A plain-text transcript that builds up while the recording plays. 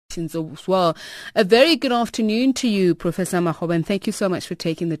as well. A very good afternoon to you, Professor Makgoba, and thank you so much for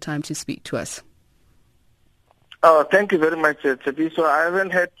taking the time to speak to us. Oh, thank you very much, Tsepiso. I haven't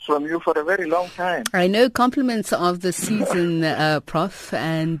heard from you for a very long time. I know, compliments of the season, Prof.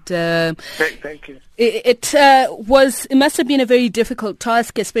 And thank you. It must have been a very difficult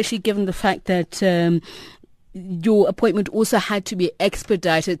task, especially given the fact that your appointment also had to be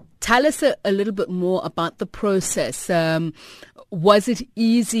expedited. Tell us a little bit more about the process. Was it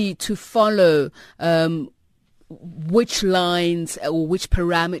easy to follow which lines or which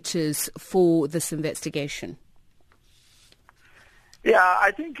parameters for this investigation? Yeah, I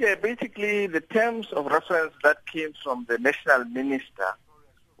think basically the terms of reference that came from the national minister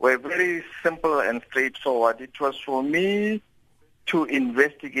were very simple and straightforward. It was for me to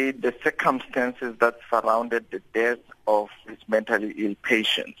investigate the circumstances that surrounded the death of these mentally ill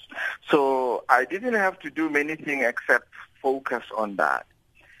patients. So I didn't have to do anything except focus on that.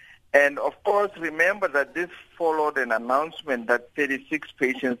 And of course, remember that this followed an announcement that 36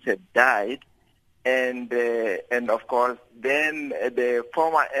 patients had died. And of course, then the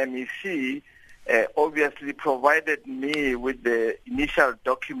former MEC obviously provided me with the initial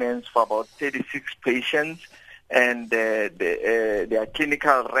documents for about 36 patients and their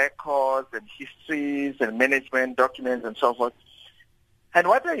clinical records and histories and management documents and so forth. And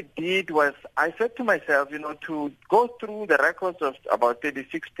what I did was I said to myself, to go through the records of about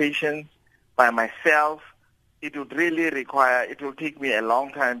 36 patients by myself, it would take me a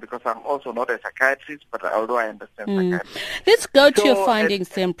long time because I'm also not a psychiatrist, but although I understand psychiatry. Let's go to your findings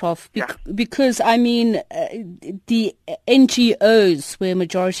then, Prof, because, the NGOs where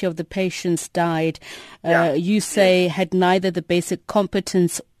majority of the patients died, you say had neither the basic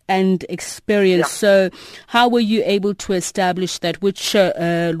competence and experience. So how were you able to establish that? Which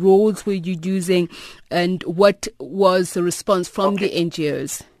roles were you using, and what was the response from the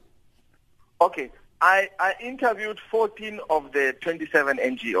NGOs? Okay. I interviewed 14 of the 27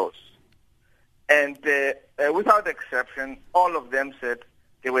 NGOs, and without exception, all of them said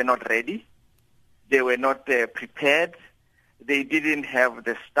they were not ready, they were not prepared, they didn't have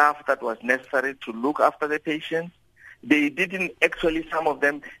the staff that was necessary to look after the patients. They didn't actually, some of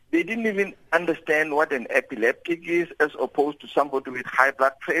them, they didn't even understand what an epileptic is as opposed to somebody with high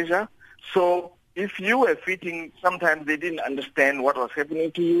blood pressure. So if you were fitting, sometimes they didn't understand what was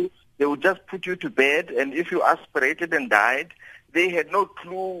happening to you. They would just put you to bed, and if you aspirated and died, they had no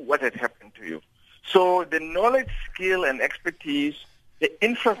clue what had happened to you. So the knowledge, skill, and expertise, the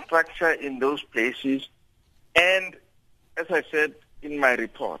infrastructure in those places, and as I said in my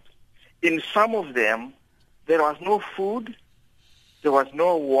report, in some of them, there was no food, there was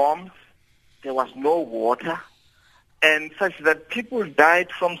no warmth, there was no water, and such that people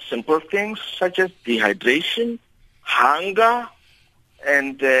died from simple things such as dehydration, hunger,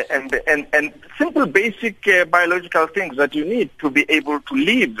 and simple basic biological things that you need to be able to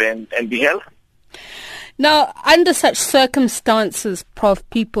live and be healthy. Now, under such circumstances, Prof,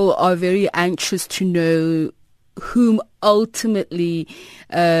 people are very anxious to know whom ultimately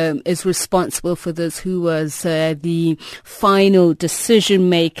is responsible for this, who was the final decision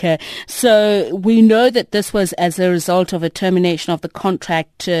maker. So we know that this was as a result of a termination of the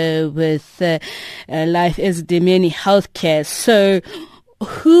contract with Life Esidimeni Healthcare. So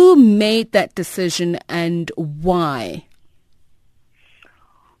who made that decision and why?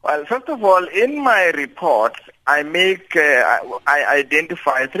 Well, first of all, in my report, I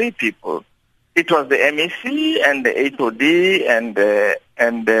identify three people. It was the MEC and the HOD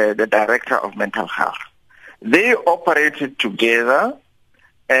and the Director of Mental Health. They operated together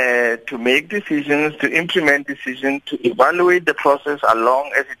to make decisions, to implement decisions, to evaluate the process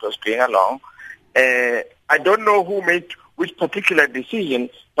along as it was going along. I don't know who made which particular decision,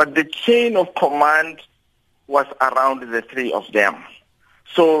 but the chain of command was around the three of them.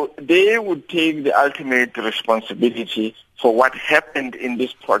 So they would take the ultimate responsibility for what happened in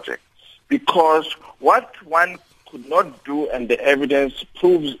this project. Because what one could not do, and the evidence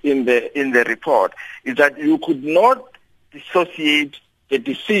proves in the report, is that you could not dissociate the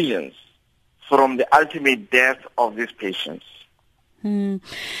decisions from the ultimate death of these patients.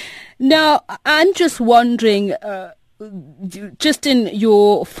 Now, I'm just wondering, just in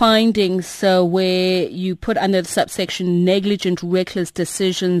your findings where you put under the subsection negligent, reckless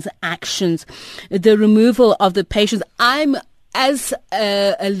decisions, actions, the removal of the patients, I'm as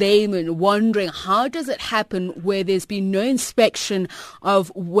a layman wondering, how does it happen where there's been no inspection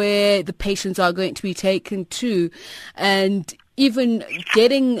of where the patients are going to be taken to, and even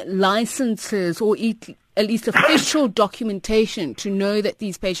getting licenses or at least official documentation to know that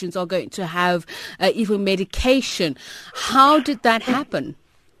these patients are going to have even medication? How did that happen?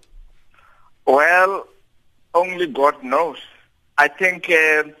 Well, only God knows. I think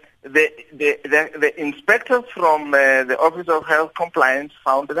the inspectors from the Office of Health Compliance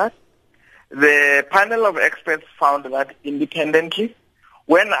found that. The panel of experts found that independently.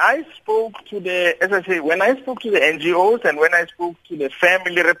 When I spoke to when I spoke to the NGOs and when I spoke to the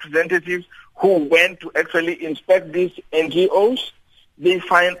family representatives who went to actually inspect these NGOs, they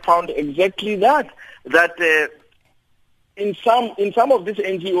found exactly that in some of these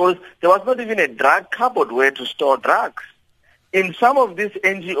NGOs, there was not even a drug cupboard where to store drugs. In some of these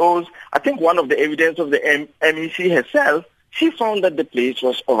NGOs, I think one of the evidence of the MEC herself, she found that the place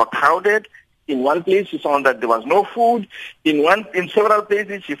was overcrowded. In one place, she found that there was no food. In several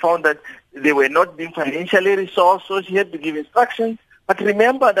places, she found that they were not being financially resourced, so she had to give instructions. But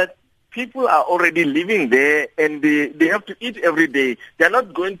remember that people are already living there, and they have to eat every day. They're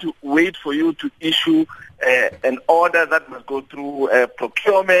not going to wait for you to issue an order that must go through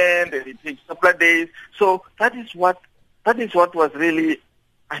procurement, and it takes a couple of days. So that is what was really,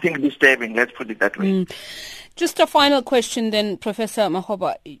 I think, disturbing. Let's put it that way. Just a final question then, Professor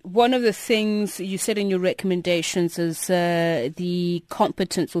Makgoba. One of the things you said in your recommendations is the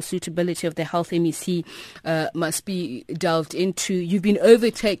competence or suitability of the health MEC must be delved into. You've been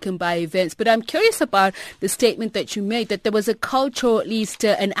overtaken by events, but I'm curious about the statement that you made, that there was a culture, or at least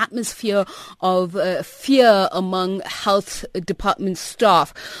an atmosphere of fear among health department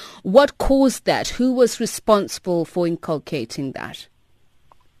staff. What caused that? Who was responsible for inculcating that?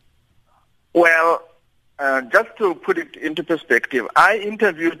 Well, just to put it into perspective, I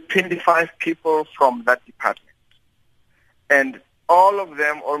interviewed 25 people from that department. And all of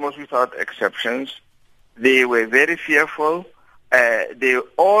them, almost without exceptions, they were very fearful. They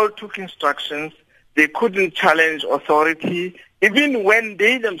all took instructions. They couldn't challenge authority. Even when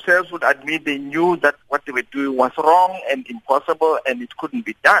they themselves would admit they knew that what they were doing was wrong and impossible and it couldn't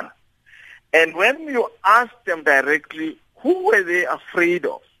be done. And when you ask them directly, who were they afraid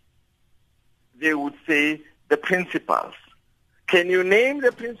of? They would say the principals. Can you name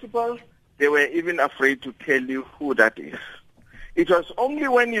the principals? They were even afraid to tell you who that is. It was only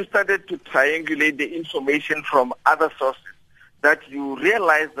when you started to triangulate the information from other sources that you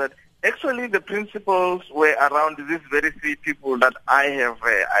realized that actually the principals were around these very three people that I have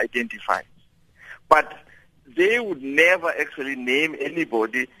identified. But they would never actually name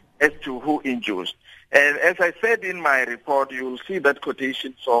anybody as to who induced. And as I said in my report, you will see that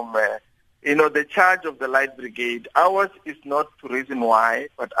quotation from the charge of the Light Brigade. Ours is not to reason why,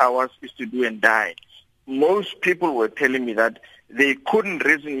 but ours is to do and die. Most people were telling me that they couldn't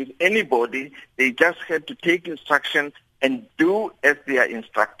reason with anybody. They just had to take instruction and do as they are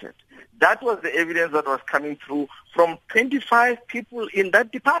instructed. That was the evidence that was coming through from 25 people in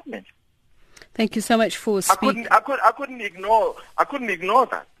that department. Thank you so much for speaking. I couldn't ignore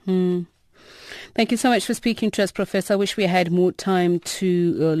that. Thank you so much for speaking to us, Professor. I wish we had more time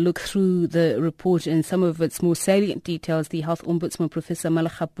to look through the report and some of its more salient details. The Health Ombudsman, Professor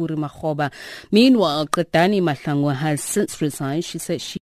Malakgapure Makgoba. Meanwhile, Qedani Mahlangu has since resigned. She said she